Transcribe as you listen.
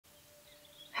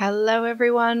Hello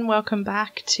everyone, welcome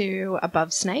back to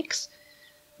Above Snakes.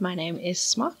 My name is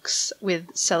Smox with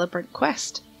Celebrant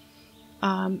Quest.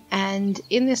 And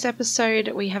in this episode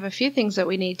we have a few things that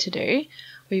we need to do.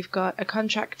 We've got a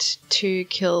contract to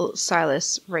kill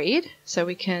Silas Reed, so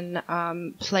we can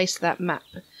place that map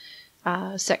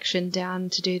section down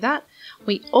to do that.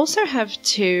 We also have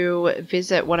to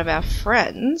visit one of our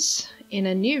friends in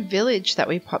a new village that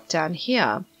we popped down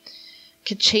here.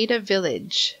 Kacheda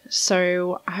village,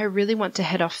 so I really want to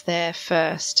head off there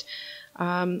first.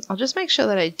 I'll just make sure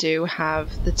that I do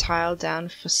have the tile down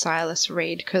for Silas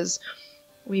Reed, because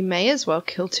we may as well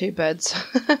kill two birds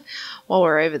while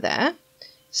we're over there.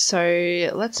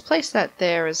 So let's place that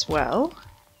there as well.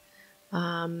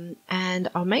 And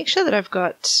I'll make sure that I've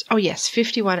got,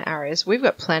 51 arrows. We've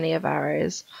got plenty of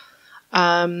arrows.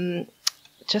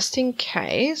 Just in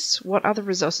case, what other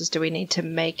resources do we need to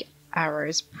make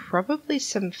arrows? Probably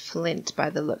some flint by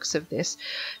the looks of this.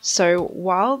 So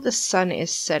while the sun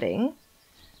is setting,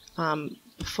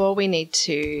 before we need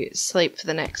to sleep for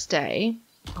the next day,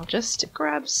 I'll just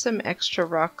grab some extra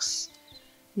rocks.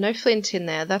 No flint in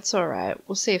there, that's alright.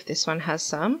 We'll see if this one has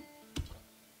some.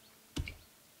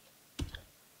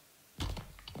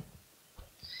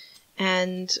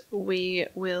 And we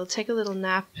will take a little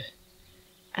nap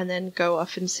and then go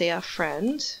off and see our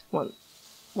friend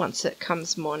once it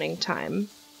comes morning time.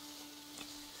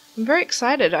 I'm very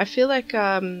excited. I feel like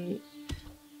the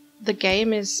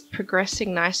game is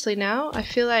progressing nicely now. I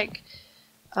feel like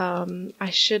I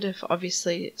should have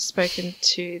obviously spoken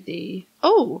to the...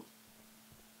 Oh!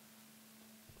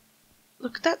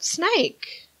 Look at that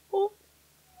snake! Oh.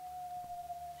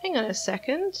 Hang on a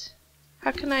second.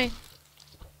 How can I...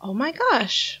 Oh my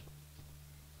gosh!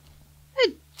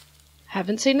 I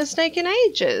haven't seen a snake in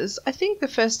ages. I think the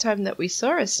first time that we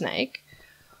saw a snake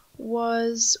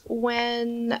was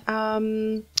when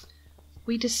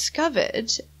we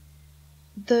discovered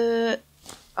the...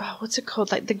 Oh, what's it called?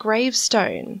 Like the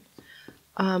gravestone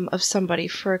of somebody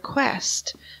for a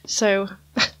quest. So...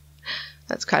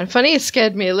 That's kind of funny. It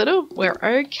scared me a little. We're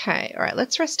okay. Alright,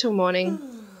 let's rest till morning.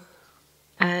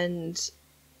 And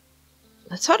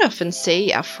let's head off and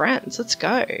see our friends. Let's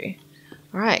go.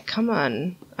 Alright, come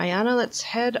on. Ayana, let's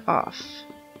head off.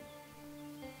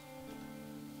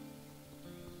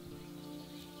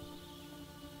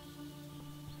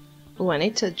 Oh, I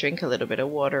need to drink a little bit of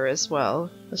water as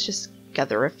well. Let's just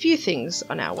gather a few things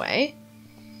on our way.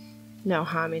 No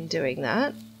harm in doing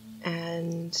that.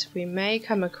 And we may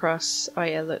come across... Oh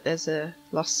yeah, look, there's a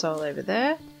lost soul over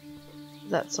there.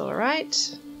 That's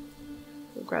alright.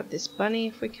 We'll grab this bunny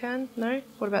if we can. No?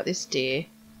 What about this deer?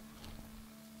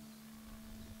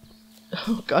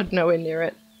 Oh god, nowhere near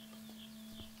it.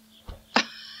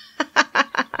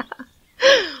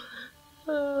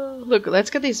 Oh, look, let's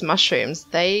get these mushrooms.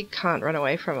 They can't run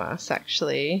away from us,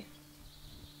 actually.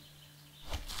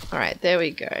 Alright, there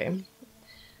we go.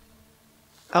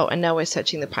 Oh, and now we're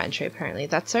searching the pine tree, apparently.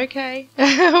 That's okay.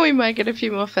 We might get a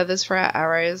few more feathers for our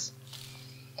arrows.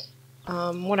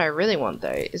 What I really want, though,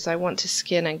 is I want to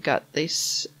skin and gut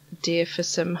this deer for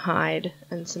some hide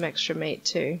and some extra meat,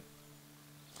 too.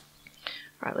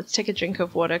 Alright, let's take a drink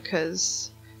of water,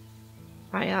 because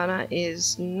Ayana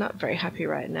is not very happy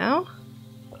right now.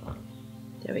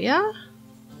 There we are.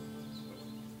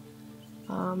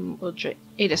 We'll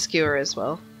eat a skewer as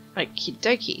well. Okie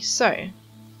dokie. So...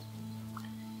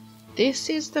 this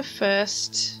is the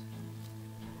first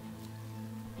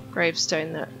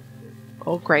gravestone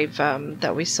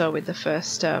that we saw with the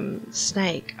first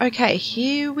snake. Okay,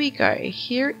 here we go.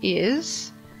 Here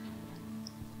is...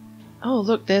 Oh,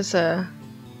 look, there's a...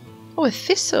 Oh, a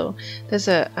thistle. There's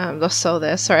a lost soul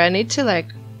there. Sorry, I need to, like,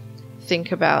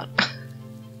 think about...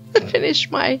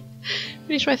 finish my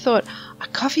thought. A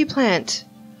coffee plant.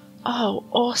 Oh,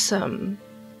 awesome.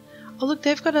 Oh, look,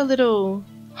 they've got a little...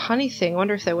 honey thing. I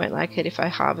wonder if they won't like it if I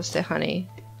harvest their honey.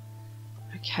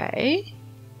 Okay.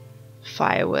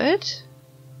 Firewood.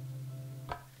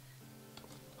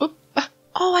 Oop.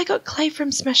 Oh, I got clay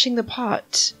from smashing the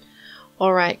pot.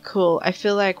 Alright, cool. I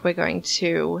feel like we're going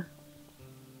to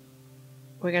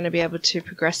be able to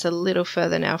progress a little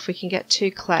further now if we can get 2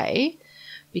 clay,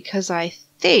 because I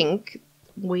think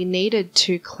we needed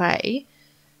 2 clay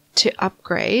to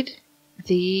upgrade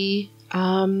the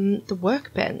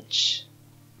workbench.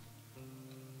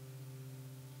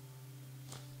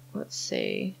 Let's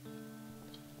see.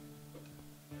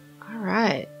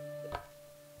 Alright.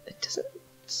 It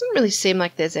doesn't really seem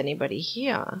like there's anybody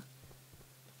here.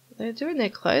 They're doing their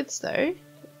clothes though.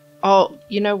 Oh,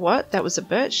 you know what? That was a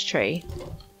birch tree.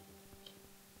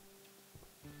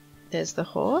 There's the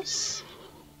horse.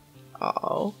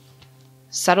 Oh.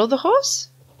 Saddle the horse?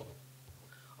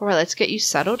 Alright, let's get you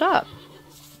saddled up.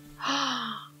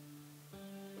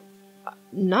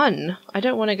 None. I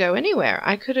don't want to go anywhere.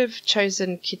 I could have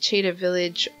chosen Kacheda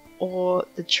village or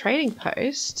the trading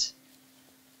post.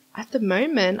 At the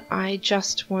moment, I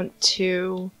just want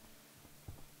to...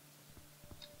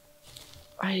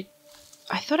 I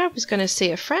thought I was going to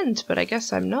see a friend, but I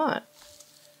guess I'm not.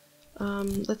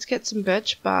 Let's get some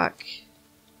birch bark.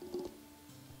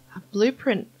 A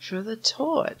blueprint for the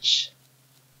torch.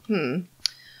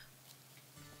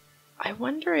 I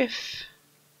wonder if...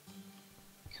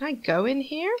 Can I go in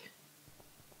here?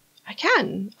 I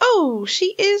can. Oh,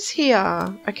 she is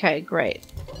here. Okay, great.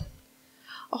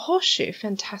 A horseshoe.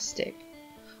 Fantastic.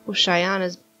 Well,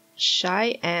 Cheyenne's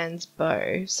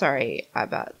bow. Sorry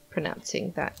about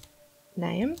pronouncing that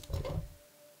name.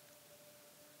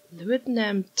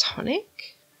 Laudanum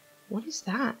tonic? What is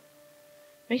that?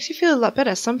 Makes you feel a lot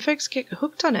better. Some folks get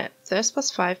hooked on it. Thirst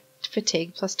 +5,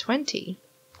 fatigue +20.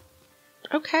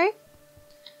 Okay.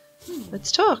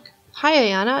 Let's talk. Hi,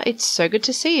 Ayana. It's so good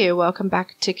to see you. Welcome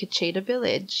back to Kacheda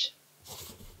village.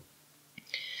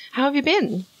 How have you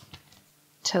been?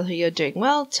 Tell her you're doing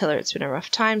well. Tell her it's been a rough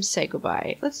time. Say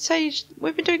goodbye. Let's say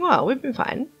we've been doing well. We've been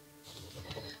fine.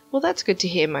 Well, that's good to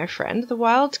hear, my friend. The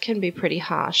wild can be pretty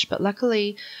harsh, but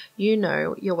luckily you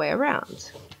know your way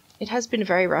around. It has been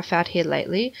very rough out here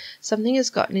lately. Something has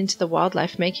gotten into the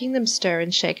wildlife, making them stir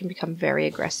and shake and become very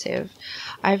aggressive.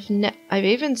 I've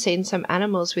even seen some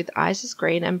animals with eyes as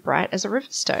green and bright as a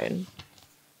riverstone.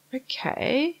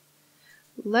 Okay.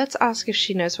 Let's ask if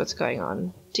she knows what's going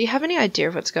on. Do you have any idea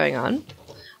of what's going on?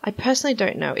 I personally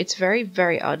don't know. It's very,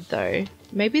 very odd, though.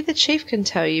 Maybe the chief can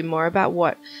tell you more about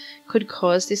what could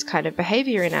cause this kind of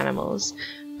behavior in animals.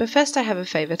 But first I have a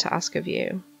favor to ask of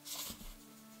you.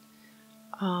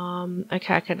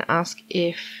 Okay, I can ask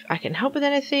if I can help with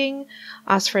anything,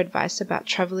 ask for advice about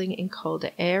traveling in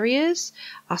colder areas,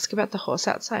 ask about the horse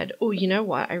outside. Oh, you know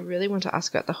what? I really want to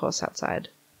ask about the horse outside.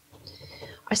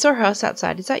 I saw a horse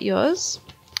outside. Is that yours?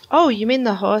 Oh, you mean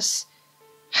the horse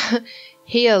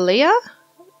Hialeah?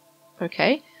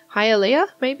 Okay. Hialeah,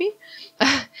 maybe?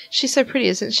 She's so pretty,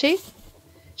 isn't she?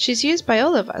 She's used by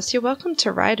all of us. You're welcome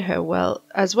to ride her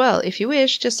as well if you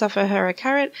wish. Just offer her a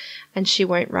carrot and she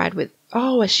won't ride with...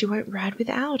 Oh, she won't ride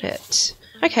without it.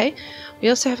 Okay. We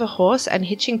also have a horse and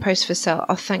hitching post for sale.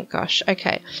 Oh, thank gosh.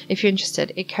 Okay. If you're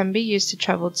interested, it can be used to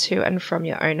travel to and from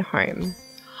your own home.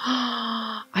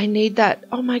 I need that.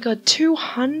 Oh my god,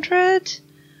 200?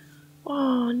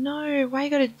 Oh no, why you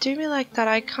gotta do me like that?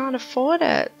 I can't afford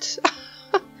it.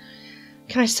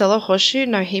 Can I sell a horseshoe?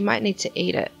 No, he might need to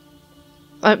eat it.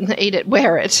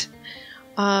 Wear it.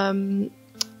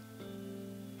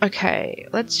 Okay,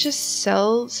 let's just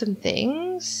sell some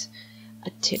things. A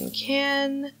tin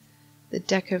can, the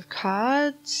deck of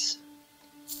cards.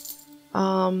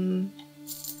 Alright,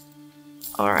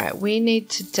 we need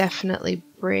to definitely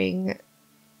bring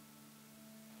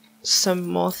some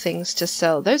more things to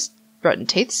sell. Those rotten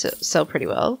teeth sell pretty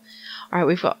well. Alright,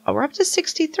 we're up to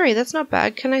 63. That's not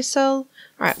bad. Can I sell...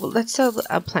 Alright, well, let's sell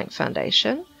a plank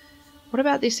foundation. What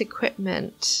about this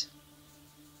equipment?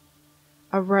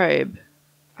 A robe.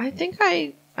 I think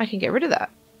I can get rid of that.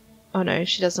 Oh no,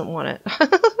 she doesn't want it.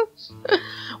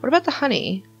 What about the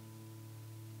honey?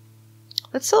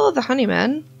 Let's sell all the honey,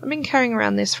 man. I've been carrying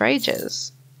around this for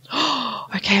ages.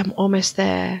 Okay, I'm almost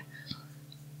there.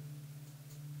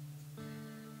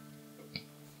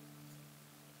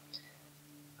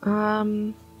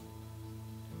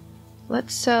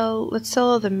 Let's sell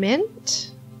all the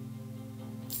mint.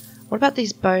 What about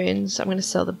these bones? I'm going to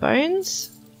sell the bones.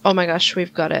 Oh my gosh,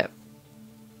 we've got it.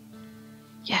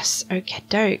 Yes, okay,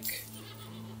 doke.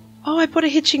 Oh, I bought a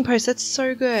hitching post. That's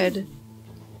so good.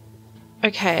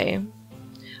 Okay.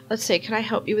 Let's see. Can I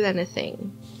help you with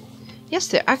anything? Yes,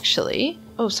 there actually...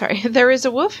 Oh, sorry. There is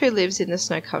a wolf who lives in the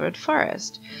snow-covered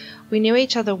forest. We knew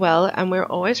each other well, and we were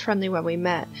always friendly when we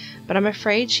met. But I'm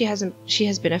afraid she has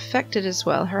been affected as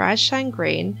well. Her eyes shine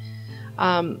green.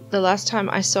 The last time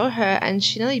I saw her, and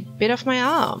she nearly bit off my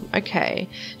arm. Okay.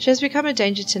 She has become a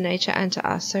danger to nature and to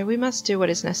us, so we must do what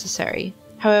is necessary.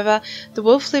 However, the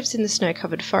wolf lives in the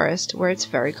snow-covered forest, where it's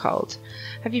very cold.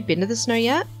 Have you been to the snow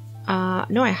yet?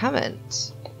 No, I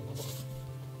haven't.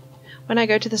 When I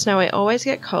go to the snow, I always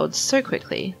get cold so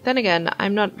quickly. Then again,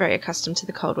 I'm not very accustomed to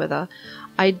the cold weather.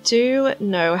 I do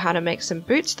know how to make some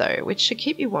boots, though, which should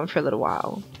keep you warm for a little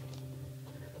while.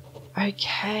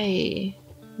 Okay.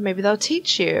 Maybe they'll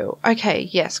teach you. Okay,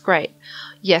 yes, great.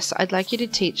 Yes, I'd like you to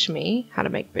teach me how to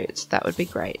make boots. That would be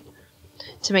great.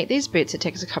 To make these boots, it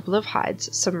takes a couple of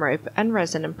hides, some rope and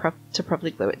resin to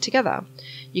properly glue it together.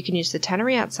 You can use the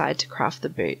tannery outside to craft the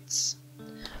boots.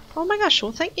 Oh my gosh,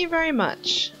 well thank you very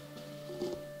much.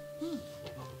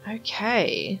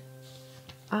 Okay.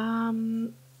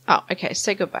 Oh, okay,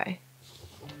 say goodbye.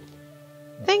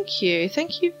 Thank you.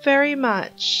 Thank you very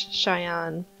much,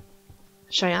 Cheyenne.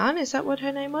 Cheyenne, is that what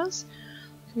her name was?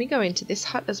 Can we go into this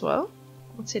hut as well?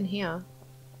 What's in here?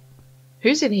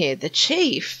 Who's in here? The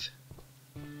chief!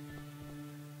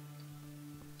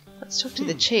 Let's talk to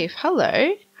the chief.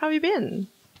 Hello, how have you been?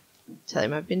 Tell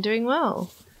him I've been doing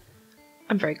well.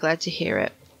 I'm very glad to hear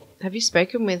it. Have you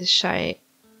spoken with Cheyenne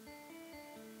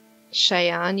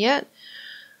yet?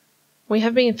 We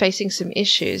have been facing some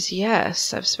issues.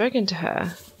 Yes, I've spoken to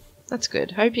her. That's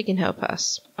good. Hope you can help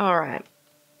us. Alright.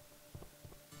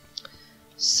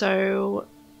 So,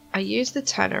 I use the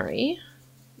tannery.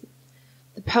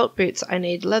 The pelt boots, I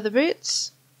need leather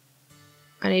boots.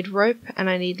 I need rope and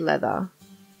I need leather.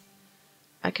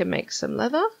 I can make some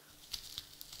leather.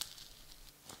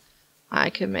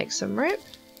 I can make some rope.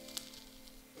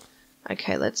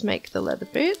 Okay, let's make the leather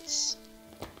boots.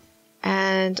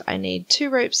 And I need 2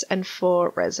 ropes and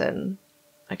 4 resin.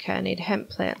 Okay, I need hemp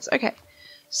plants. Okay,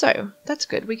 so that's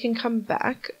good. We can come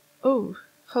back. Oh,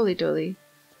 holy dooly.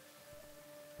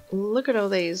 Look at all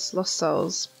these lost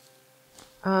souls.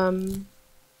 Let's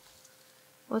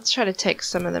try to take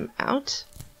some of them out.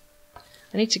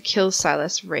 I need to kill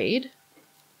Silas Reed.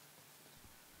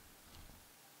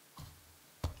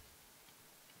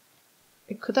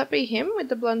 Could that be him with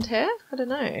the blonde hair? I don't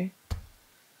know.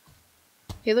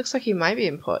 He looks like he might be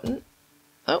important.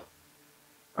 Oh.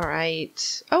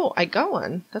 Alright. Oh, I got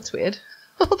one. That's weird.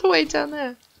 All the way down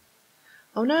there.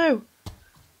 Oh no.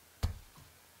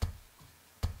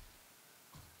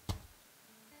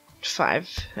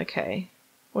 5. Okay.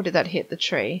 Or did that hit the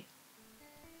tree?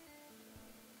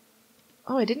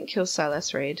 Oh, I didn't kill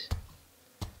Silas Reed.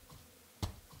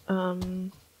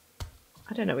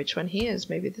 I don't know which one he is.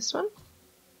 Maybe this one?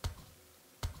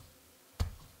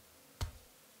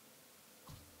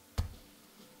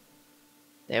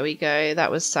 There we go.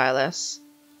 That was Silas.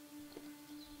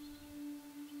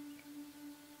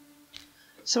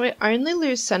 So I only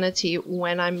lose sanity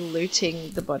when I'm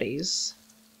looting the bodies.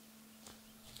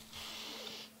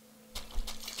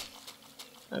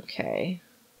 Okay.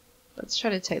 Let's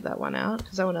try to take that one out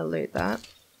because I want to loot that.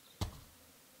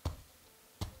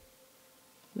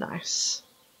 Nice.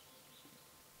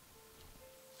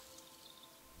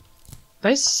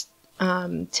 Those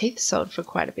teeth sold for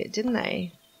quite a bit, didn't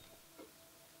they?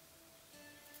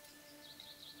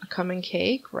 A common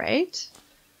key, great.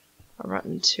 A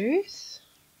rotten tooth.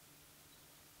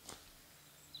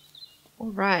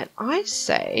 Alright, I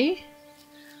say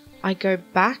I go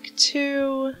back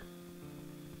to...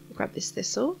 Grab this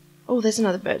thistle. Oh, there's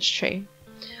another birch tree.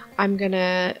 I'm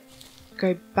gonna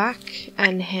go back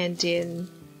and hand in...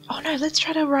 Oh no, let's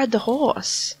try to ride the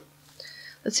horse.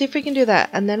 Let's see if we can do that.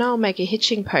 And then I'll make a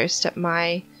hitching post at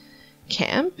my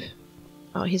camp.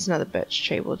 Oh, here's another birch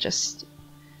tree. We'll just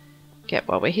get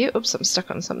while we're here. Oops, I'm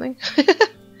stuck on something.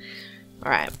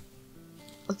 Alright.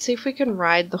 Let's see if we can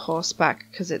ride the horse back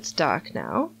because it's dark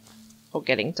now. Or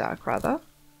getting dark, rather.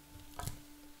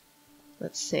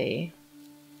 Let's see.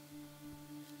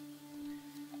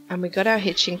 And we got our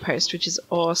hitching post, which is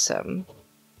awesome.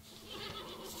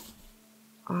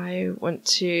 I want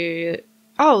to...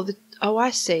 Oh,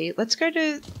 I see. Let's go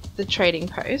to the trading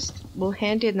post. We'll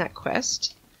hand in that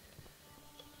quest.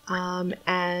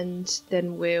 And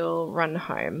then we'll run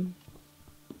home.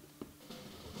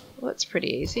 Well, that's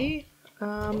pretty easy.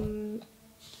 My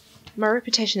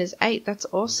reputation is 8. That's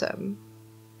awesome.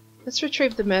 Let's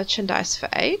retrieve the merchandise for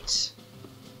 8.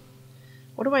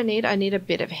 What do I need? I need a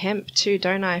bit of hemp too,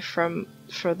 don't I,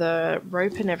 for the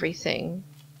rope and everything.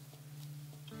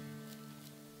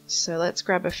 So let's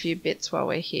grab a few bits while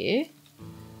we're here.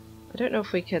 I don't know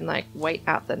if we can, like, wait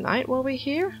out the night while we're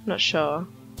here. I'm not sure.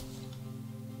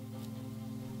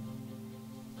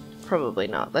 Probably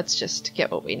not. Let's just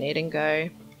get what we need and go.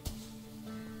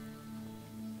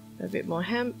 A bit more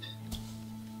hemp.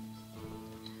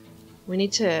 We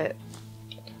need to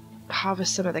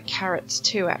harvest some of the carrots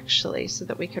too, actually, so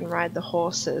that we can ride the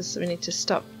horses. We need to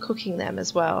stop cooking them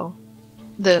as well.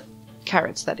 The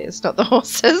carrots, that is, not the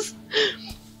horses.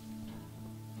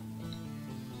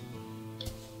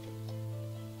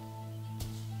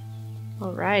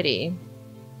 Alrighty.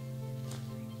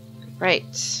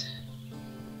 Great.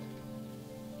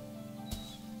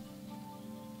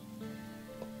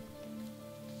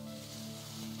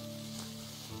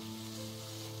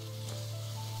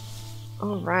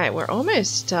 Alright, we're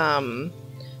almost,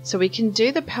 so we can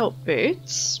do the pelt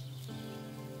boots.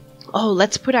 Oh,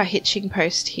 let's put our hitching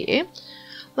post here.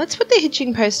 Let's put the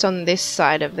hitching post on this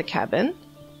side of the cabin.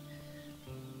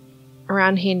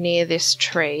 Around here near this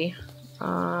tree.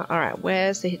 Alright,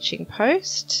 where's the hitching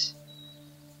post?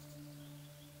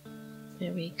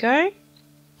 There we go.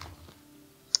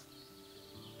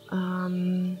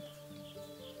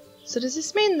 So does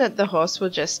this mean that the horse will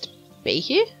just be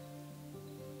here?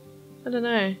 I don't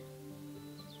know.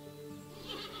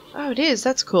 Oh, it is.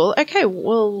 That's cool. Okay,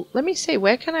 well, let me see.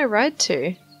 Where can I ride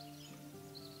to?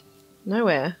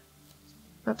 Nowhere.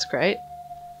 That's great.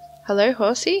 Hello,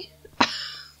 horsey?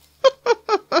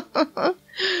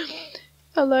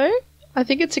 Hello? I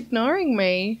think it's ignoring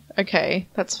me. Okay,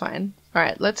 that's fine.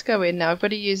 Alright, let's go in. Now I've got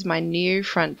to use my new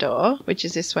front door, which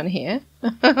is this one here.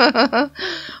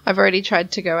 I've already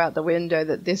tried to go out the window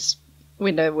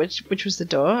which was the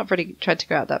door. I've already tried to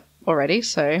go out that already,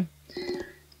 so,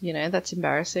 you know, that's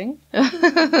embarrassing.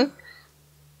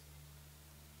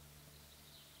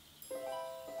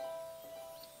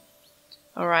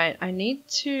 Alright, I need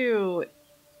to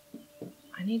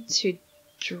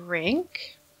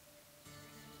drink.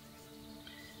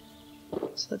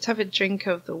 So let's have a drink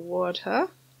of the water.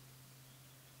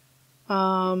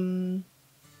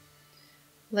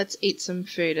 Let's eat some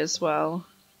food as well.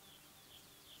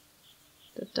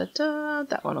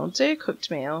 That one will do. Cooked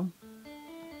meal.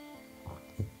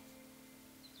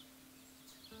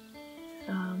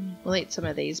 We'll eat some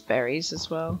of these berries as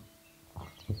well.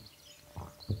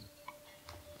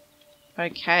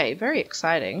 Okay, very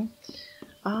exciting.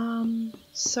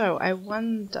 So I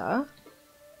wonder,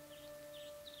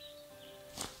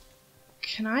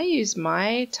 can I use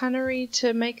my tannery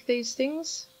to make these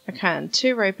things? I can.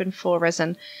 2 rope and 4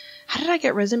 resin. How did I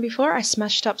get resin before? I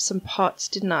smashed up some pots,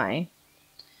 didn't I?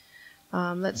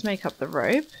 Let's make up the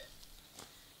rope.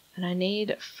 And I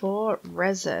need 4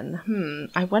 resin.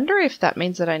 I wonder if that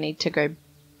means that I need to go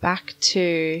back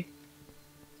to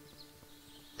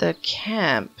the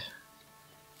camp.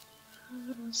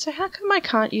 So how come I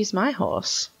can't use my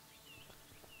horse?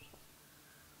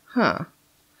 Huh.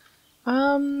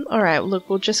 Alright, look,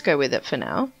 we'll just go with it for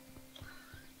now.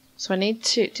 So I need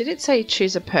to... Did it say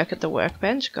choose a perk at the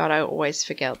workbench? God, I always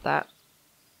forget that.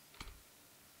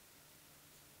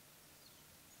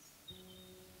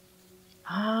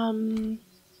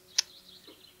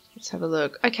 Let's have a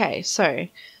look. Okay, so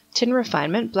tin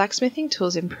refinement. Blacksmithing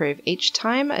tools improve. Each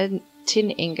time a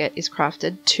tin ingot is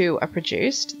crafted, 2 are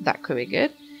produced. That could be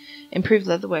good. Improve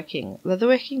leatherworking.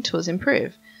 Leatherworking tools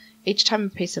improve. Each time a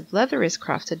piece of leather is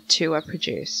crafted, 2 are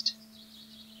produced.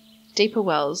 Deeper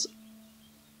wells.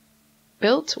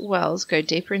 Built wells go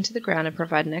deeper into the ground and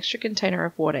provide an extra container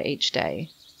of water each day.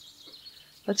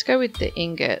 Let's go with the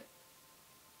ingot.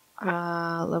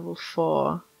 Level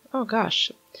 4. Oh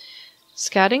gosh.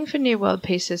 Scouting for new world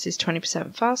pieces is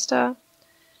 20% faster.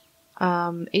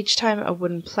 Each time a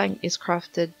wooden plank is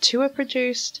crafted, 2 are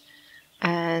produced.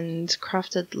 And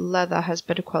crafted leather has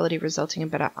better quality, resulting in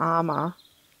better armor.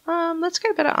 Let's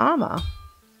go better armor.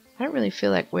 I don't really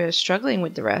feel like we're struggling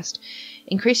with the rest.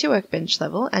 Increase your workbench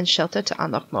level and shelter to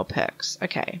unlock more perks.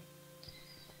 Okay.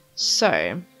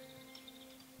 So,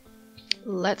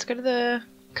 let's go to the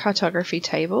cartography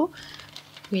table.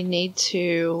 We need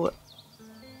to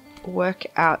work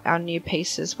out our new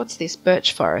pieces. What's this?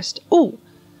 Birch forest. Oh,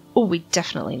 we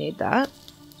definitely need that.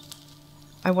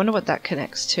 I wonder what that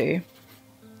connects to.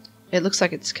 It looks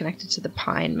like it's connected to the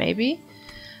pine, maybe.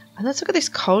 And let's look at this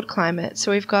cold climate.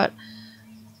 So we've got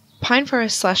pine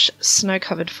forest /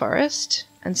 snow-covered forest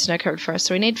and snow-covered forest.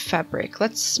 So we need fabric.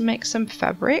 Let's make some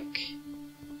fabric.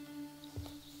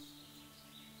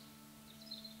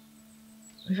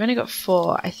 We've only got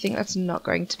 4. I think that's not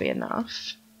going to be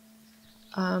enough.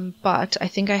 But I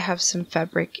think I have some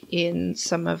fabric in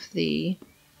some of the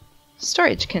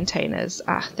storage containers.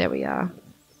 Ah, there we are.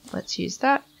 Let's use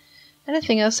that.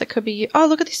 Anything else that could be... Oh,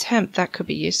 look at this hemp. That could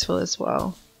be useful as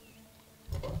well.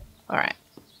 Alright.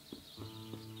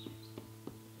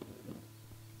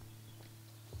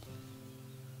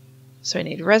 So I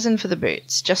need resin for the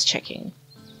boots. Just checking.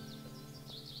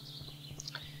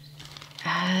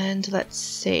 And let's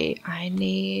see. I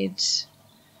need...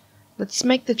 Let's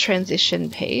make the transition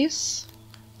piece.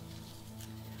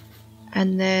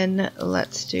 And then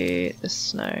let's do the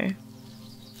snow.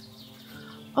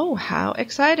 Oh, how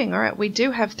exciting. Alright, we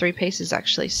do have 3 pieces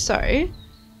actually. So,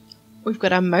 we've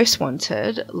got our most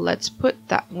wanted. Let's put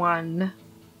that one...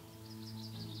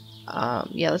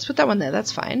 yeah, let's put that one there.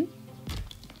 That's fine.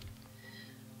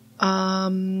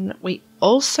 We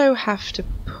also have to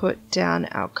put down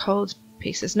our cold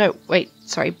pieces. No, wait,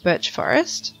 sorry, birch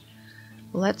forest.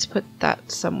 Let's put that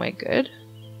somewhere good.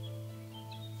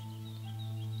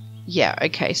 Yeah,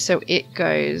 okay, so it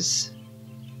goes...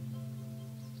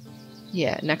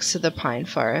 Yeah, next to the pine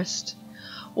forest.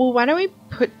 Well, why don't we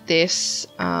put this,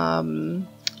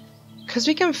 because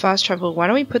we can fast travel, why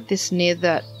don't we put this near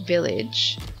that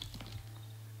village?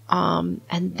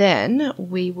 And then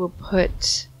we will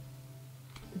put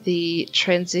the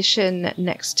transition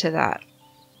next to that.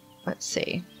 Let's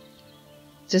see.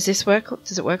 Does this work?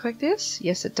 Does it work like this?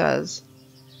 Yes, it does.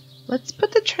 Let's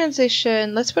put the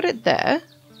transition, let's put it there.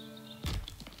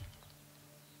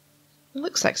 It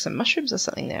looks like some mushrooms or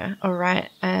something there. Alright,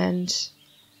 and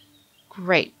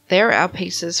great. There are our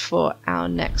pieces for our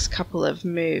next couple of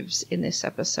moves in this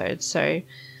episode. So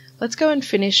let's go and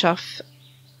finish off.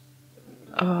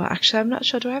 Oh, actually, I'm not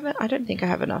sure. Do I have it? I don't think I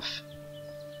have enough.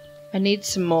 I need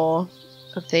some more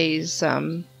of these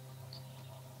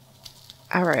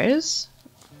arrows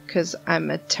because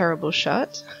I'm a terrible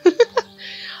shot.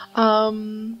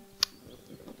 Anything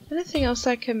else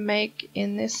I can make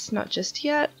in this? Not just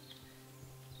yet.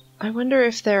 I wonder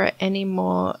if there are any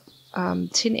more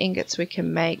tin ingots we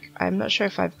can make. I'm not sure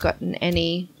if I've gotten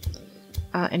any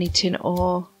tin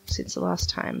ore since the last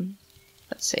time.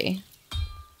 Let's see.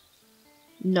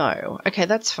 No. Okay,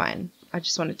 that's fine. I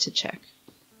just wanted to check.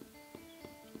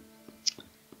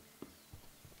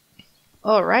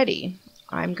 Alrighty.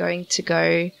 I'm going to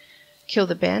go kill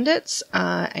the bandits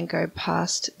and go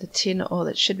past the tin ore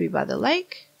that should be by the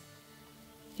lake.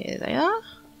 Here they are.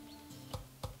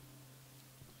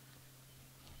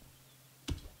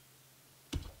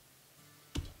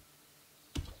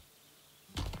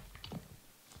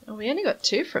 Oh, we only got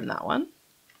 2 from that one.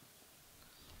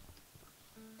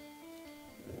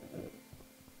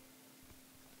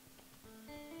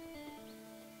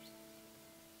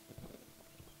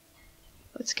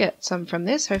 Let's get some from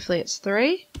this. Hopefully it's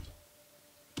 3.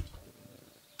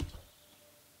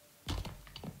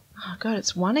 Oh god,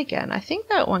 it's 1 again. I think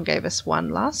that one gave us 1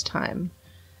 last time.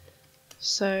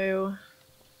 So,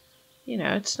 you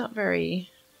know, it's not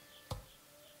very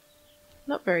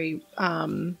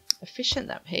efficient,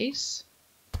 that piece.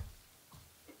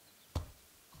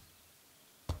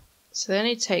 So they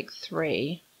only take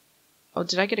 3. Oh,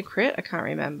 did I get a crit? I can't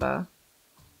remember.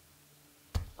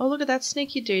 Oh, look at that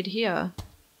sneaky dude here.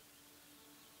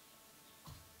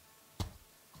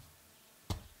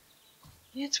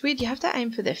 Yeah, it's weird. You have to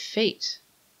aim for their feet.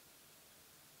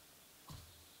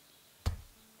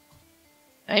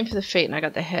 I aimed for the feet and I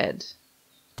got the head.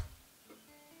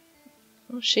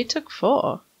 Oh, she took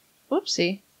 4.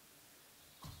 Whoopsie.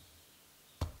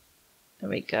 There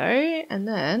we go. And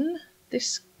then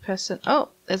this person. Oh,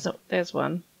 there's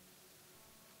one.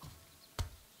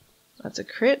 That's a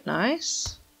crit.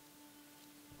 Nice.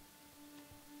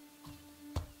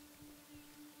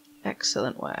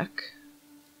 Excellent work.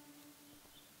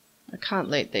 I can't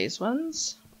loot these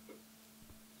ones.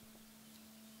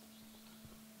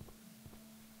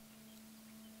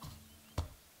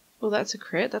 Oh, that's a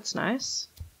crit. That's nice.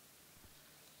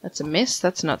 That's a miss.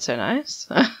 That's not so nice.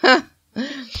 I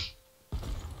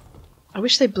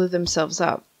wish they blew themselves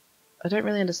up. I don't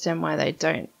really understand why they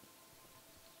don't.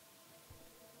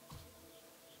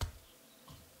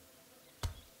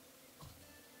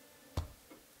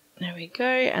 There we go.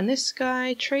 And this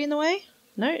guy, tree in the way?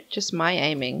 No, just my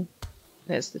aiming.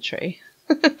 There's the tree.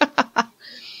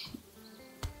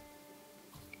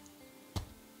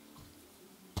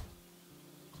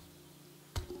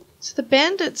 So the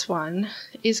bandits one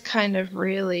is kind of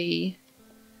really...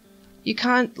 You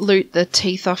can't loot the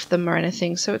teeth off them or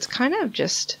anything, so it's kind of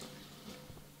just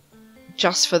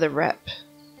for the rep,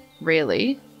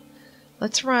 really.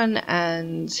 Let's run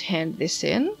and hand this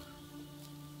in.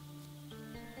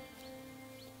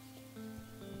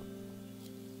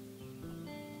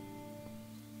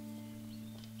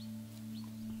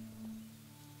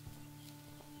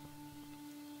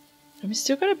 I'm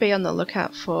still going to be on the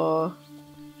lookout for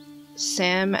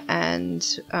Sam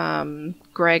and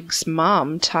Greg's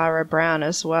mum, Tara Brown,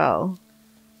 as well.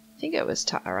 I think it was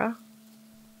Tara.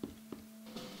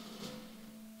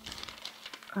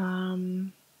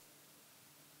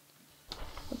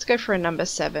 Let's go for a number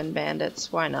 7,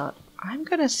 bandits. Why not? I'm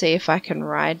going to see if I can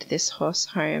ride this horse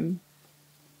home.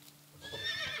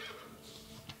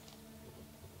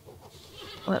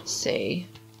 Let's see.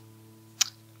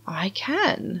 I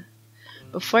can.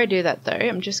 Before I do that though,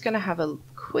 I'm just going to have a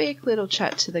quick little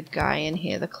chat to the guy in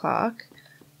here, the clerk,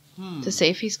 to see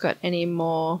if he's got any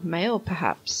more mail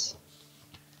perhaps.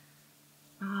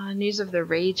 News of the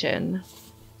region.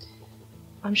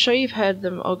 I'm sure you've heard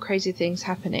them all crazy things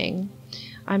happening.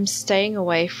 I'm staying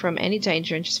away from any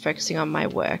danger and just focusing on my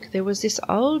work. There was this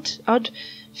odd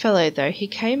fellow though. He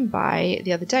came by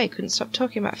the other day, couldn't stop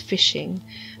talking about fishing,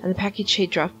 and the package he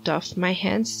dropped off. My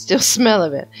hands still smell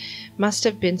of it. Must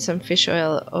have been some fish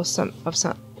oil or some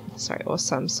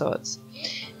sorts.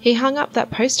 He hung up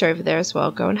that poster over there as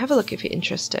well. Go and have a look if you're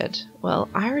interested. Well,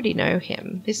 I already know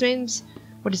him. His name's,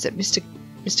 what is it,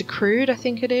 Mr. Crude, I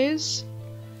think it is.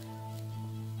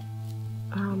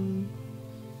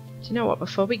 Do you know what,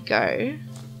 before we go,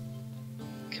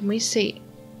 can we see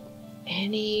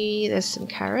there's some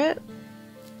carrot?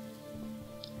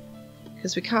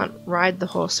 Because we can't ride the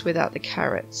horse without the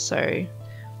carrots, so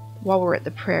while we're at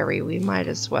the prairie we might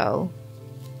as well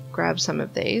grab some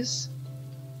of these.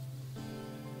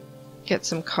 Get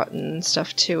some cotton and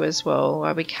stuff too as well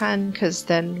while we can, because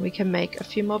then we can make a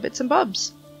few more bits and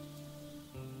bobs.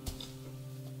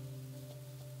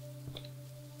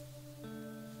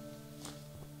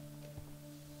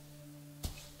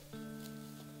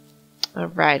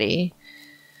 Alrighty.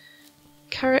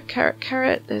 Carrot, carrot,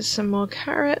 carrot. There's some more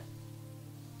carrot.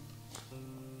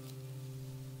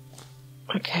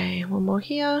 Okay, one more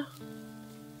here.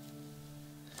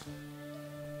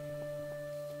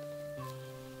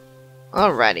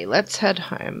 Alrighty, let's head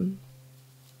home.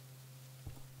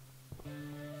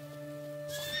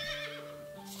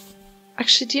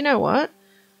 Actually, do you know what?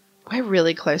 We're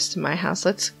really close to my house.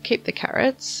 Let's keep the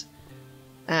carrots.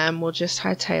 And we'll just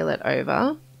hightail it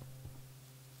over.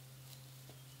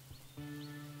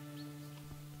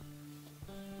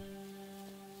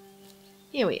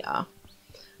 Here we are.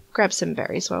 Grab some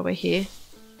berries while we're here.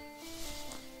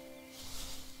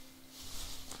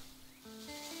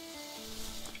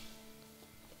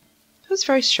 It was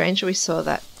very strange we saw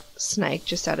that snake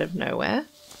just out of nowhere.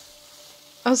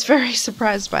 I was very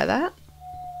surprised by that.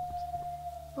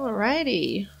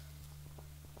 Alrighty.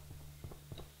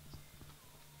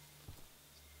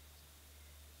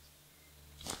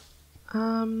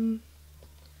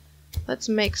 Let's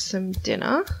make some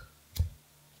dinner.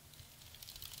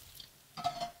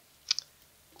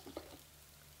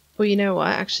 Well, you know what?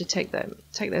 Actually, take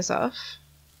those off.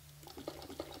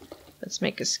 Let's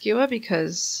make a skewer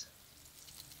because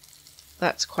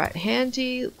that's quite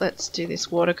handy. Let's do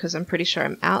this water because I'm pretty sure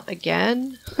I'm out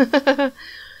again.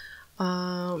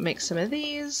 Make some of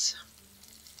these.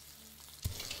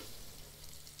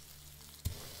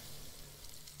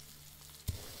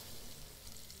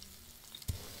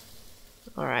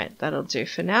 Alright, that'll do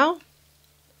for now.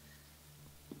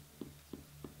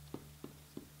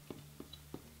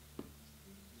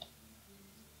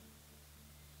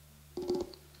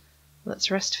 Let's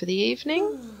rest for the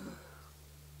evening.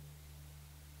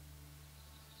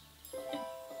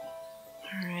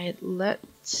 Alright,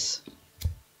 let's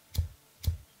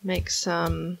make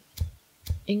some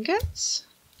ingots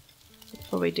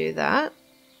before we do that.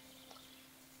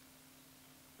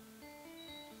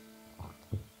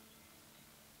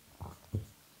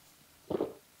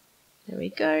 There we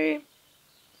go.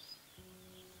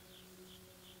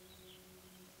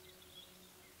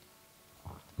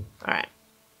 Alright.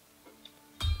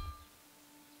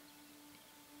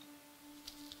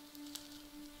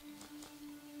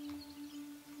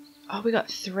 Oh, we got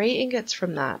 3 ingots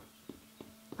from that.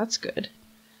 That's good.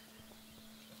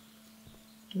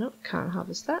 Nope, can't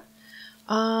harvest that.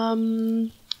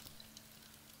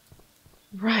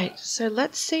 Right, so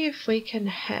let's see if we can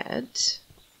head...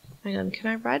 Hang on, can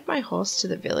I ride my horse to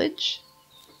the village?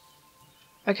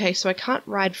 Okay, so I can't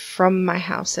ride from my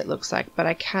house, it looks like, but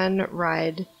I can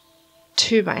ride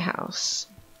to my house.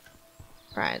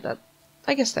 Right,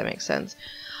 I guess that makes sense.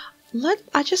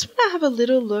 I just want to have a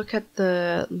little look at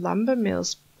the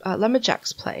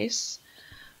lumberjack's place,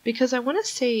 because I want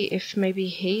to see if maybe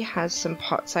he has some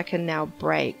pots I can now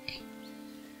break.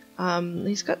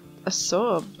 He's got a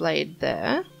saw blade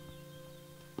there,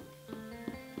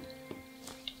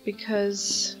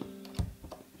 because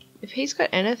if he's got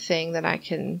anything that I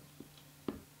can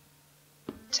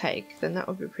take, then that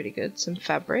would be pretty good. Some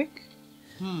fabric.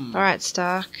 Alright,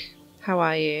 Stark, how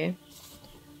are you?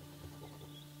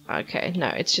 Okay, no,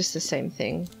 it's just the same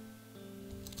thing.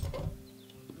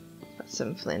 Got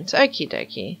some flint. Okie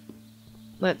dokie.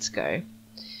 Let's go.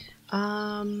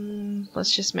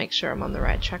 Let's just make sure I'm on the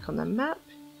right track on the map.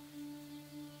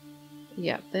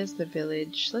 Yep, there's the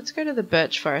village. Let's go to the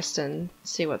birch forest and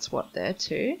see what's what there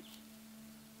too.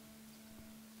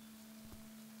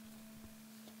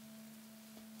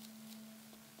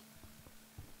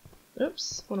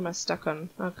 Oops, what am I stuck on?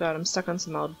 Oh god, I'm stuck on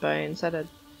some old bones. That'd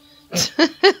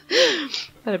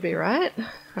be right.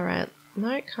 Alright,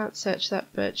 no, can't search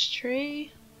that birch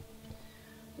tree.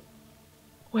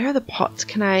 Where are the pots?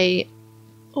 Can I...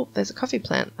 Oh, there's a coffee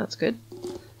plant. That's good.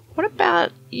 What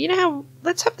about... You know how...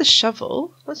 Let's have the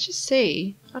shovel. Let's just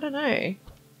see. I don't know.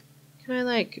 Can I,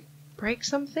 like, break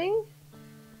something?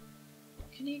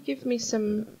 Can you give me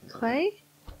some clay?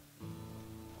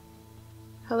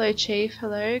 Hello, Chief.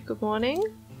 Hello. Good morning.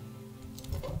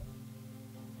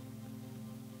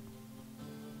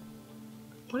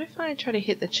 What if I try to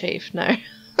hit the chief? No.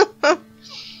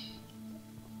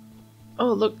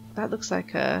 Oh, look, that looks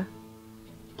like a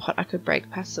pot I could break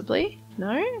passively.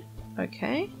 No?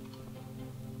 Okay.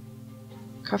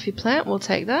 Coffee plant, we'll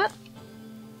take that.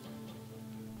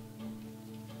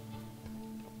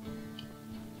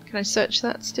 Can I search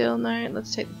that still? No,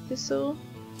 let's take the thistle.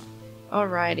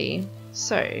 Alrighty,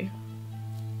 so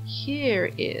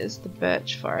here is the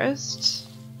birch forest.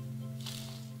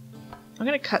 I'm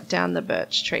going to cut down the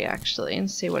birch tree actually and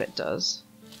see what it does.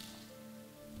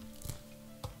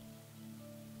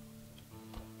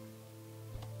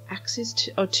 Axe is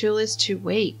too, oh, tool is too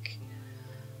weak.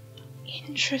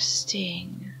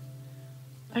 Interesting.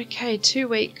 Okay, too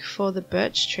weak for the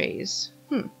birch trees.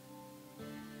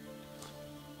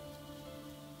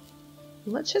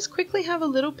 Let's just quickly have a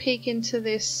little peek into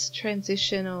this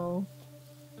transitional...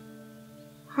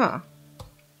 Huh.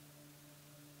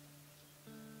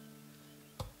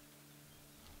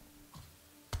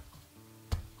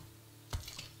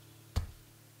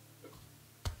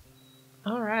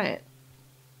 Alright.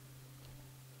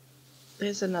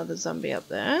 There's another zombie up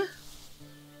there.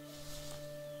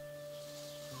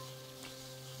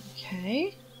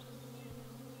 Okay.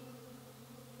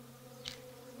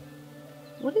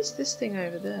 What is this thing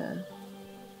over there?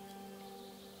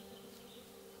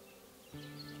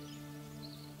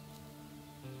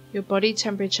 Your body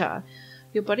temperature.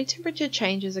 Your body temperature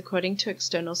changes according to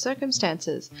external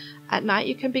circumstances. At night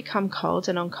you can become cold,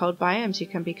 and on cold biomes you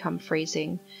can become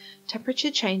freezing.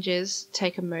 Temperature changes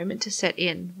take a moment to set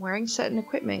in. Wearing certain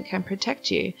equipment can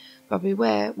protect you, but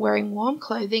beware, wearing warm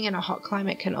clothing in a hot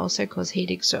climate can also cause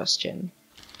heat exhaustion.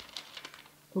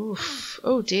 Oof.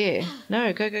 Oh dear.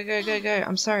 No, go, go, go, go, go.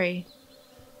 I'm sorry.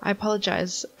 I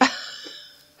apologize.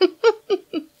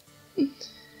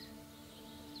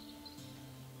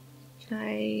 Can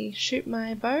I shoot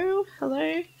my bow?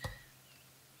 Hello?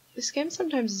 This game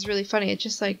sometimes is really funny. It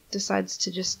just like decides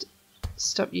to just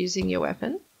stop using your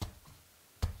weapon.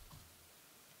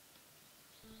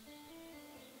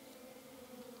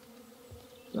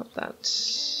 Not that.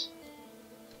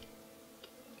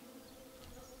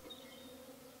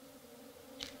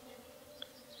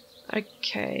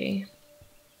 Okay.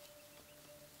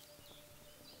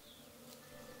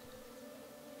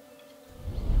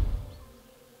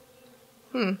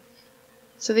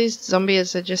 So these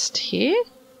zombies are just here?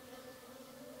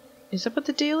 Is that what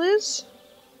the deal is?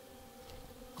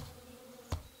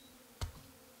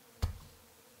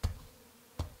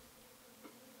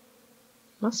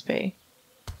 Must be.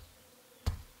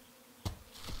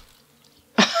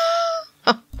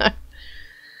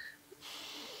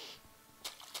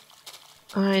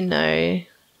 I know.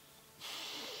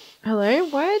 Hello?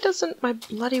 Why doesn't my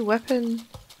bloody weapon...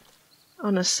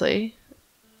 Honestly.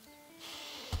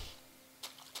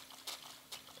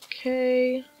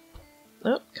 Okay.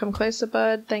 Oh, come closer,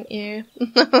 bud. Thank you.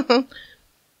 There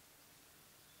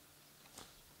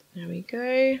we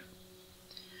go.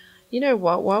 You know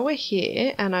what? While we're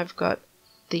here and I've got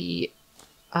the...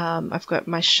 I've got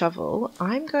my shovel,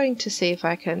 I'm going to see if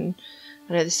I can...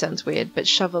 I know this sounds weird, but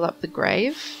shovel up the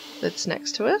grave that's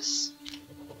next to us.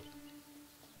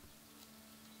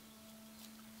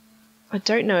 I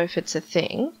don't know if it's a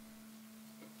thing.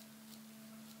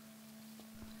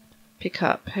 Pick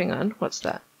up. Hang on. What's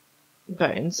that?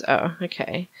 Bones. Oh,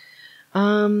 okay.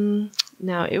 Now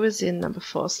it was in number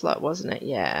 4 slot, wasn't it?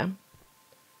 Yeah.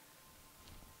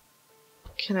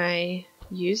 Can I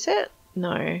use it?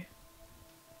 No.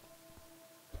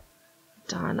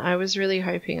 Darn. I was really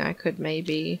hoping I could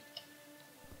maybe...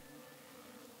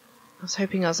 I was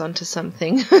hoping I was onto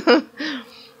something.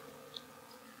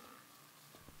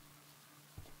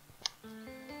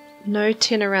 No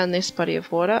tin around this body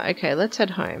of water. Okay, let's head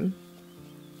home.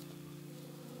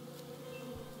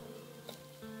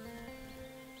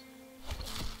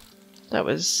 That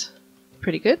was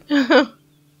pretty good.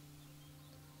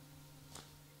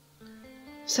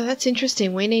 So that's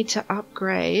interesting. We need to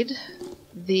upgrade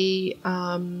the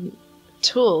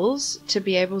tools to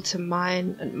be able to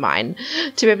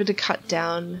to be able to cut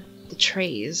down the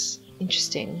trees.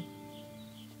 Interesting.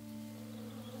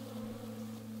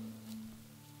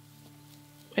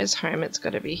 Where's home? It's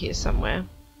got to be here somewhere.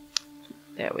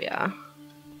 There we are.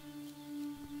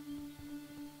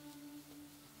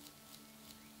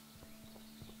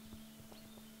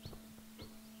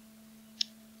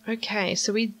 Okay,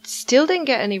 so we still didn't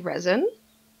get any resin.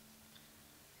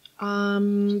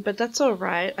 But that's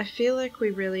alright. I feel like we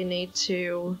really need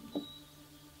to...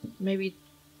 Maybe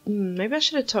I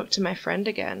should have talked to my friend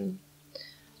again.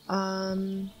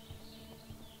 But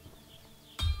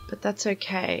that's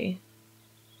okay.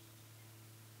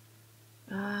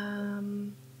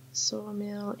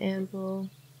 Sawmill, anvil.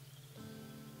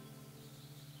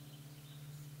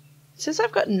 It says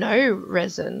I've got no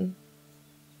resin.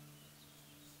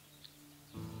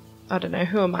 I don't know,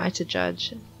 who am I to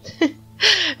judge?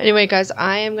 Anyway, guys,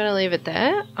 I am going to leave it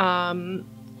there.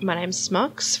 My name's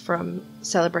Smux from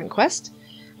Celebrant Quest,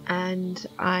 and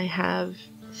I have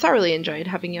thoroughly enjoyed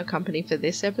having your company for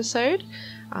this episode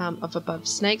of Above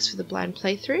Snakes for the blind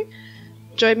playthrough.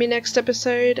 Join me next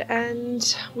episode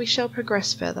and we shall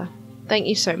progress further. Thank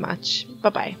you so much.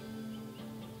 Bye-bye.